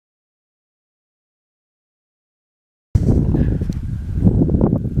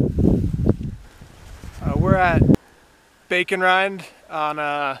We're at Bacon Rind on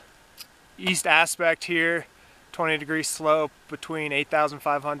a east aspect here, 20-degree slope between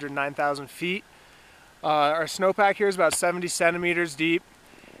 8,500 and 9,000 feet. Our snowpack here is about 70 centimeters deep,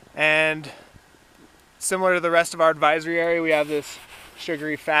 and similar to the rest of our advisory area, we have this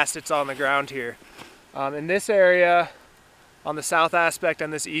sugary facets on the ground here. In this area, on the south aspect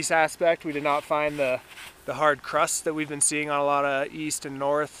and this east aspect, we did not find the hard crust that we've been seeing on a lot of east and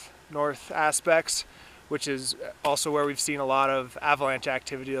north aspects, which is also where we've seen a lot of avalanche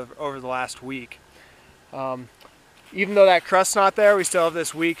activity over the last week. Even though that crust's not there, we still have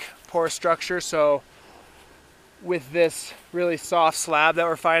this weak pore structure, so with this really soft slab that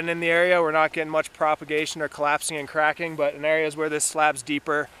we're finding in the area, we're not getting much propagation or collapsing and cracking, but in areas where this slab's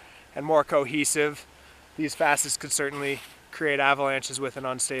deeper and more cohesive, these facets could certainly create avalanches with an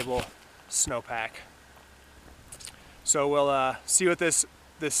unstable snowpack. So we'll see what this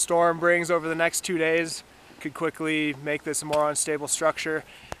storm brings over the next 2 days. Could quickly make this a more unstable structure,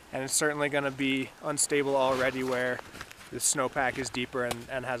 and it's certainly going to be unstable already where the snowpack is deeper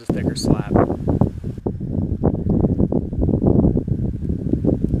and has a thicker slab.